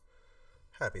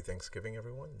Happy Thanksgiving,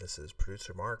 everyone. This is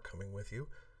producer Mark coming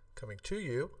to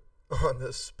you on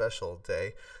this special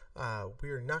day. We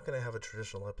are not going to have a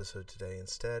traditional episode today.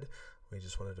 Instead, we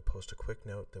just wanted to post a quick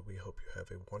note that we hope you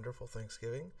have a wonderful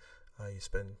Thanksgiving. You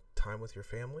spend time with your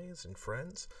families and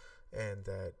friends, and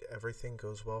that everything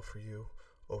goes well for you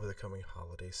over the coming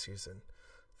holiday season.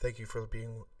 Thank you for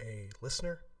being a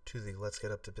listener to the Let's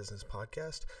Get Up to Business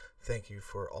podcast. Thank you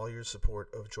for all your support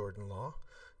of Jordan Law.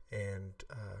 And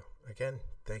again,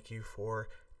 thank you for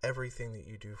everything that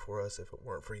you do for us. If it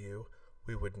weren't for you,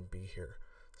 we wouldn't be here.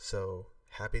 So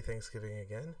happy Thanksgiving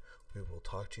again. We will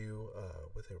talk to you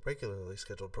with a regularly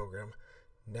scheduled program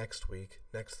next week,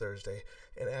 next Thursday.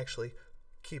 And actually,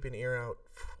 keep an ear out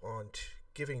on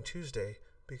Giving Tuesday,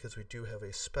 because we do have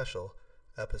a special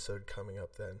episode coming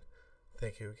up then.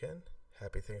 Thank you again.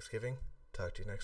 Happy Thanksgiving. Talk to you next